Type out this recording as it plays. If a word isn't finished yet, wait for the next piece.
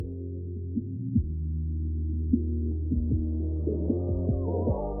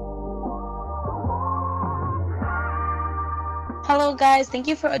Hello, guys. Thank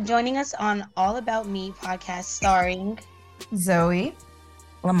you for joining us on All About Me podcast starring Zoe.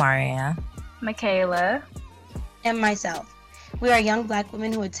 Lamaria. Michaela. and myself. We are young Black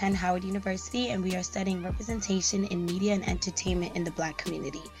women who attend Howard University, and we are studying representation in media and entertainment in the Black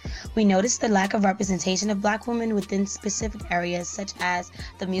community. We noticed the lack of representation of Black women within specific areas such as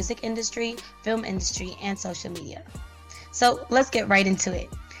the music industry, film industry, and social media. So let's get right into it.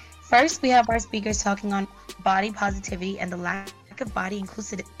 First, we have our speakers talking on body positivity and the lack of body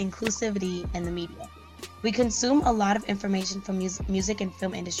inclusivity in the media. We consume a lot of information from music and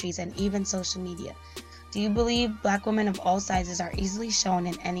film industries and even social media. Do you believe Black women of all sizes are easily shown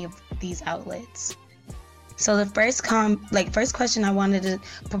in any of these outlets? So the first question I wanted to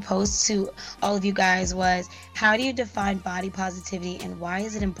propose to all of you guys was, how do you define body positivity and why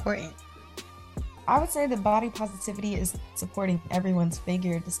is it important? I would say that body positivity is supporting everyone's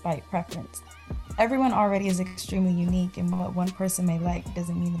figure despite preference. Everyone already is extremely unique, and what one person may like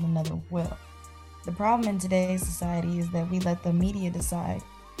doesn't mean that another will. The problem in today's society is that we let the media decide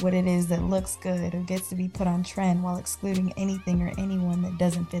what it is that looks good or gets to be put on trend while excluding anything or anyone that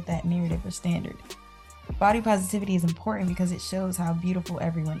doesn't fit that narrative or standard. Body positivity is important because it shows how beautiful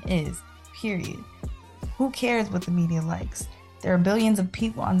everyone is, period. Who cares what the media likes? There are billions of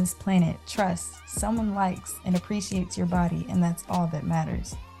people on this planet. Trust, someone likes and appreciates your body, and that's all that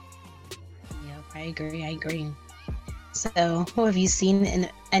matters. Yep, I agree. So, who have you seen,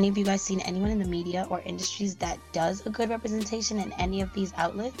 any of you guys seen anyone in the media or industries that does a good representation in any of these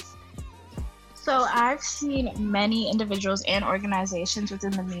outlets? So I've seen many individuals and organizations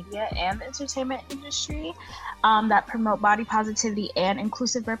within the media and the entertainment industry that promote body positivity and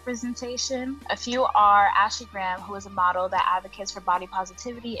inclusive representation. A few are Ashley Graham, who is a model that advocates for body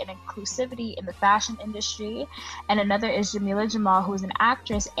positivity and inclusivity in the fashion industry. And another is Jamila Jamal, who is an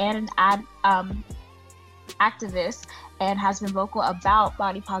actress and an activist and has been vocal about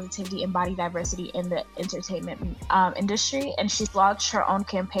body positivity and body diversity in the entertainment industry. And she's launched her own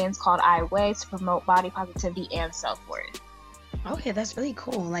campaigns called I Weigh to promote body positivity and self-worth. Okay, that's really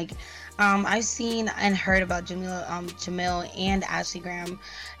cool. I've seen and heard about Jamil and Ashley Graham,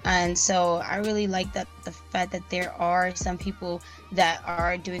 and so I really like that the fact that there are some people that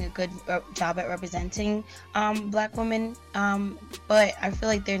are doing a good job at representing Black women. But I feel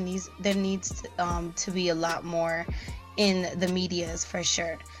like there needs to be a lot more in the medias for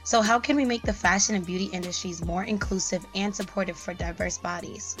sure. So how can we make the fashion and beauty industries more inclusive and supportive for diverse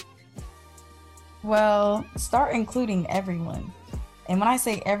bodies? Well, start including everyone. And when I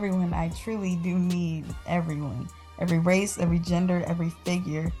say everyone, I truly do mean everyone. Every race, every gender, every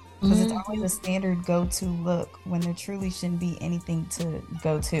figure. Because it's always a standard go-to look when there truly shouldn't be anything to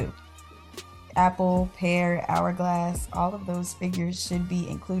go to. Apple, pear, hourglass, all of those figures should be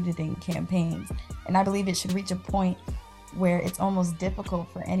included in campaigns. And I believe it should reach a point where it's almost difficult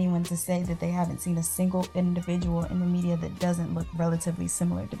for anyone to say that they haven't seen a single individual in the media that doesn't look relatively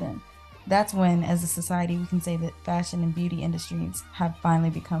similar to them. That's when, as a society, we can say that fashion and beauty industries have finally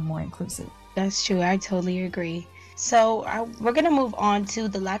become more inclusive. That's true. I totally agree. So we're going to move on to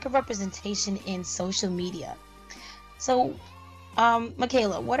the lack of representation in social media. So,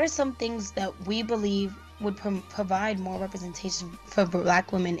 Michaela, what are some things that we believe would provide more representation for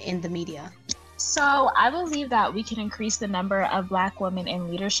Black women in the media? So I believe that we can increase the number of Black women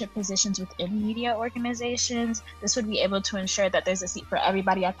in leadership positions within media organizations. This would be able to ensure that there's a seat for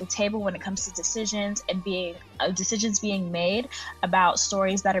everybody at the table when it comes to decisions and decisions being made about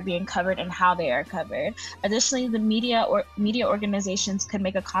stories that are being covered and how they are covered. Additionally, the media organizations could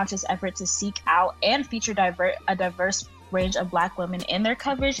make a conscious effort to seek out and feature a diverse range of Black women in their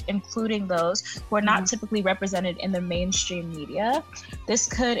coverage, including those who are not typically represented in the mainstream media. This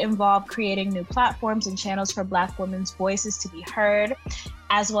could involve creating new platforms and channels for Black women's voices to be heard,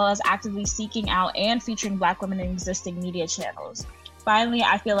 as well as actively seeking out and featuring Black women in existing media channels. Finally,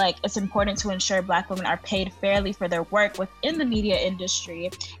 I feel like it's important to ensure Black women are paid fairly for their work within the media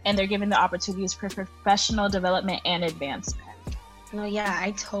industry, and they're given the opportunities for professional development and advancement. No, yeah,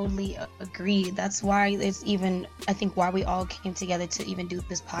 I totally agree. That's why I think why we all came together to even do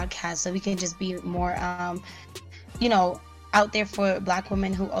this podcast, so we can just be more, out there for Black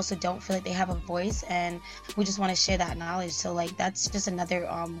women who also don't feel like they have a voice, and we just want to share that knowledge. So that's just another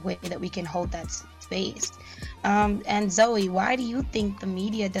way that we can hold that space. And Zoe, why do you think the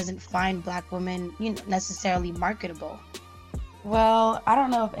media doesn't find Black women, necessarily marketable? Well, I don't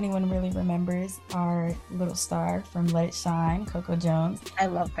know if anyone really remembers our little star from Let It Shine, Coco Jones. I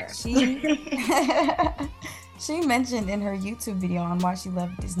love her. She mentioned in her YouTube video on why she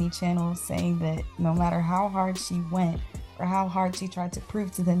left Disney Channel, saying that no matter how hard she went or how hard she tried to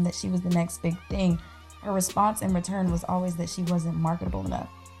prove to them that she was the next big thing, Her response in return was always that she wasn't marketable enough.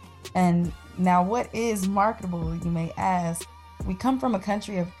 And now, what is marketable, you may ask? We come from a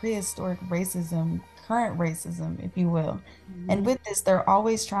country of prehistoric racism, current racism, if you will. And with this, they're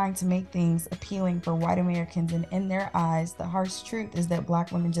always trying to make things appealing for white Americans. And in their eyes, the harsh truth is that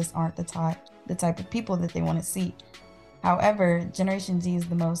Black women just aren't the type of people that they want to see. However, Generation Z is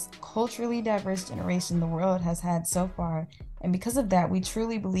the most culturally diverse generation the world has had so far. And because of that, we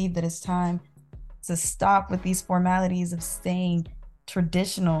truly believe that it's time to stop with these formalities of staying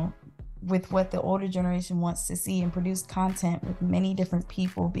traditional with what the older generation wants to see and produce content with many different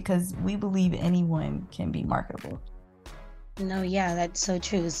people, because we believe anyone can be marketable. No, yeah, that's so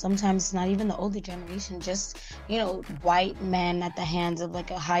true. Sometimes it's not even the older generation, just, white men at the hands of like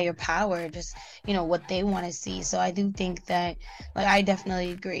a higher power, just, what they want to see. So I do think that, like, I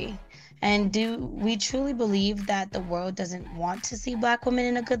definitely agree. And do we truly believe that the world doesn't want to see Black women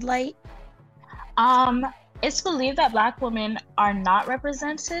in a good light? It's believed that Black women are not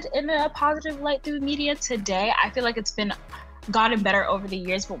represented in a positive light through media today. I feel like it's been gotten better over the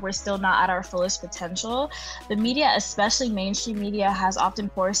years, but we're still not at our fullest potential. The media, especially mainstream media, has often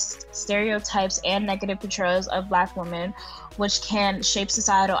forced stereotypes and negative portrayals of Black women, which can shape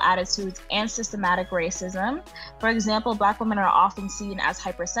societal attitudes and systematic racism. For example, Black women are often seen as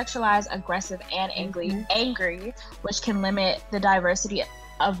hypersexualized, aggressive, and angry, which can limit the diversity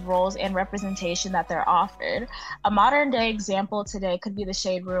of roles and representation that they're offered. A modern day example today could be the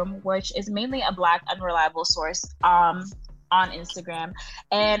Shade Room, which is mainly a Black unreliable source on Instagram,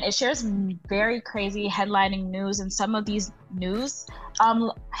 and it shares very crazy headlining news, and some of these news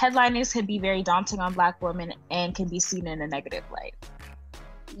headlinings can be very daunting on Black women and can be seen in a negative light.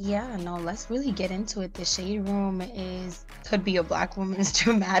 Yeah, no, let's really get into it. The Shade Room could be a Black woman's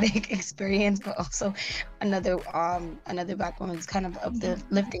traumatic experience, but also another Black woman's kind of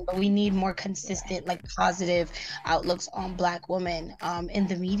uplifting. But we need more consistent, like, positive outlooks on Black women in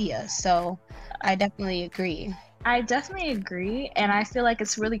the media. So I definitely agree. And I feel like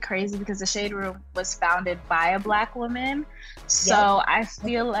it's really crazy because the Shade Room was founded by a Black woman. So I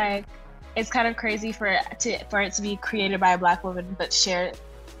feel like it's kind of crazy for it to be created by a Black woman but share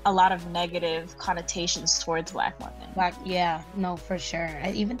a lot of negative connotations towards Black women. Yeah, no, for sure.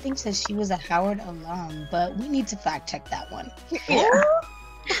 I even think that she was a Howard alum, but we need to fact check that one. Yeah.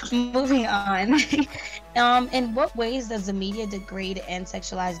 Moving on. In what ways does the media degrade and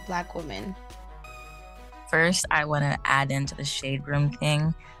sexualize Black women? First, I want to add into the Shade Room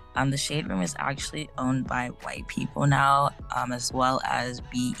thing. The Shade Room is actually owned by white people now, as well as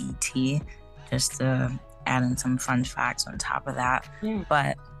BET, just to add in some fun facts on top of that.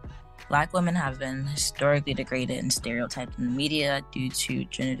 But Black women have been historically degraded and stereotyped in the media due to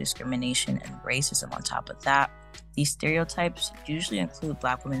gender discrimination and racism on top of that. These stereotypes usually include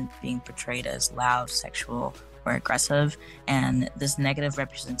Black women being portrayed as loud, sexual, or aggressive, and this negative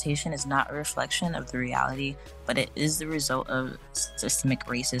representation is not a reflection of the reality, but it is the result of systemic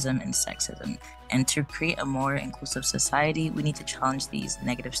racism and sexism. And to create a more inclusive society, we need to challenge these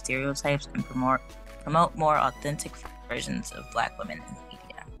negative stereotypes and promote more authentic versions of Black women in the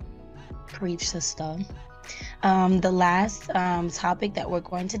media. Preach, sister. The last topic that we're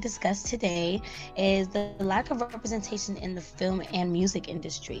going to discuss today is the lack of representation in the film and music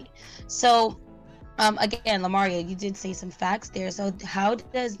industry. So again, Lamaria, you did say some facts there. So how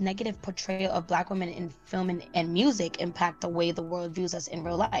does negative portrayal of Black women in film and music impact the way the world views us in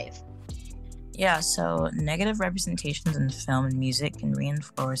real life? Yeah, so negative representations in film and music can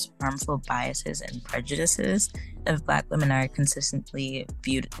reinforce harmful biases and prejudices. If Black women are consistently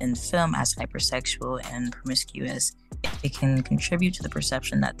viewed in film as hypersexual and promiscuous, it can contribute to the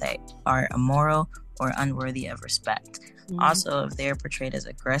perception that they are immoral or unworthy of respect. Also, if they are portrayed as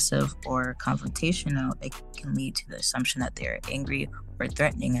aggressive or confrontational, it can lead to the assumption that they are angry or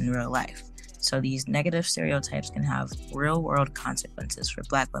threatening in real life. So these negative stereotypes can have real-world consequences for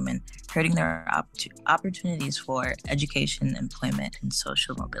Black women, hurting their opportunities for education, employment, and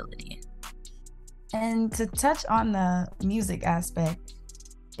social mobility. And to touch on the music aspect,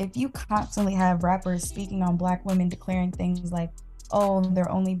 if you constantly have rappers speaking on Black women declaring things like, oh,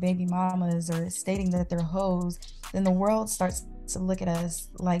 they're only baby mamas, or stating that they're hoes, then the world starts to look at us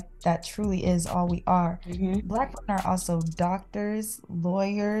like that truly is all we are. Black women are also doctors,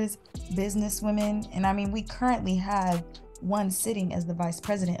 lawyers, businesswomen, and I mean, we currently have one sitting as the Vice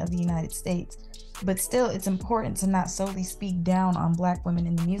President of the United States. But still, it's important to not solely speak down on Black women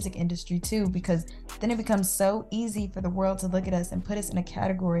in the music industry too, because then it becomes so easy for the world to look at us and put us in a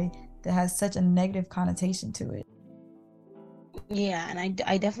category that has such a negative connotation to it. Yeah, and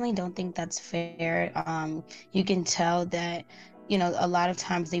I definitely don't think that's fair. You can tell that a lot of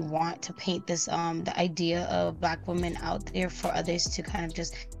times they want to paint this the idea of Black women out there for others to kind of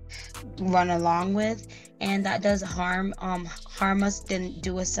just run along with, and that does harm us, didn't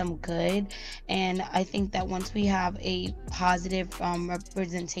do us some good. And I think that once we have a positive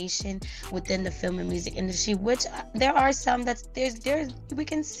representation within the film and music industry, which there are some that's there's we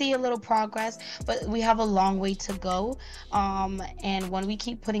can see a little progress, but we have a long way to go. And when we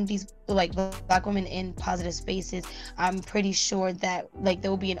keep putting these like Black women in positive spaces, I'm pretty sure that like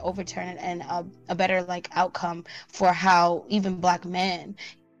there will be an overturn and a better like outcome for how even Black men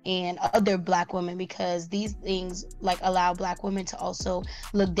and other Black women, because these things like allow Black women to also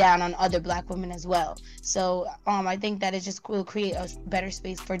look down on other Black women as well. So I think that it just will create a better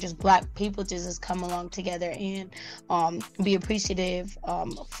space for just Black people to just come along together and be appreciative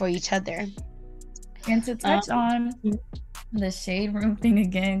for each other. And to touch on the shade room thing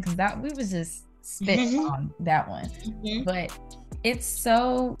again, because that we was just spit on that one, but it's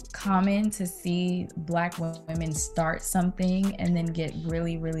so common to see Black women start something and then get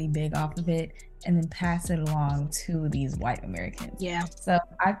really, really big off of it and then pass it along to these white Americans. Yeah. So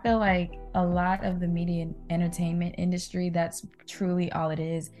I feel like a lot of the media and entertainment industry, that's truly all it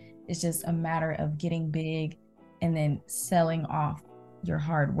is. It's just a matter of getting big and then selling off your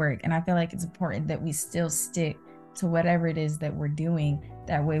hard work. And I feel like it's important that we still stick to whatever it is that we're doing.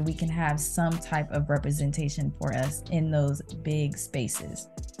 That way we can have some type of representation for us in those big spaces.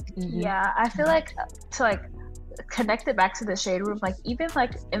 Yeah, I feel like to like connect it back to the shade room, like even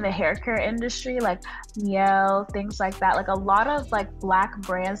like in the hair care industry, like Mielle, things like that, like a lot of like Black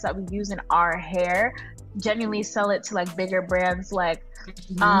brands that we use in our hair genuinely sell it to like bigger brands like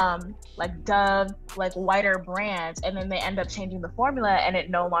Dove, like whiter brands, and then they end up changing the formula and it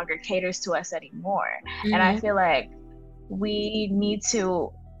no longer caters to us anymore. And I feel like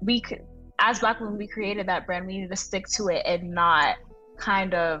as Black women, we created that brand, we need to stick to it and not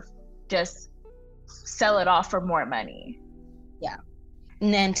kind of just sell it off for more money. Yeah.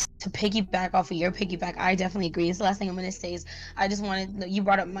 And then to piggyback off of your piggyback, I definitely agree. It's the last thing I'm going to say is I just wanted, you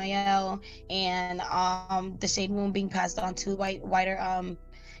brought up Mielle and the shade room being passed on to whiter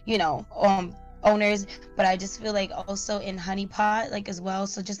owners, but I just feel like also in Honey Pot like as well,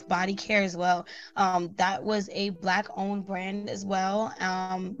 so just body care as well, that was a Black owned brand as well,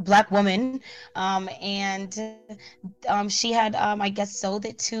 Black woman, and she had I guess sold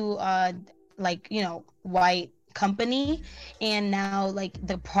it to white company, and now like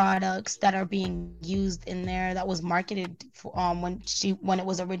the products that are being used in there that was marketed for, when it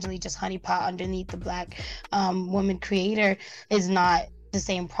was originally just Honey Pot underneath the Black woman creator is not the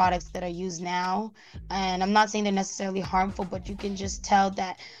same products that are used now. And I'm not saying they're necessarily harmful, but you can just tell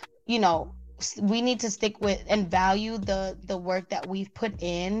that we need to stick with and value the work that we've put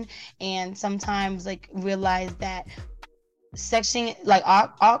in, and sometimes like realize that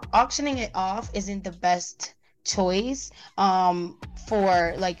auctioning it off isn't the best choice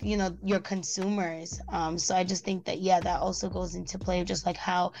for your consumers. So I just think that that also goes into play, just like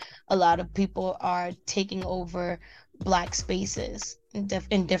how a lot of people are taking over Black spaces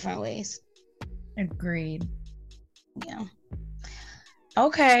in different ways. Agreed. Yeah.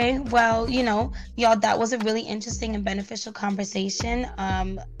 Okay, well, y'all, that was a really interesting and beneficial conversation.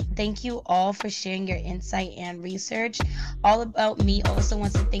 Thank you all for sharing your insight and research. All About Me also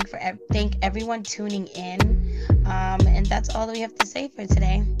wants to thank everyone tuning in. And that's all that we have to say for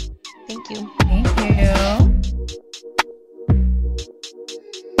today. Thank you. Thank you.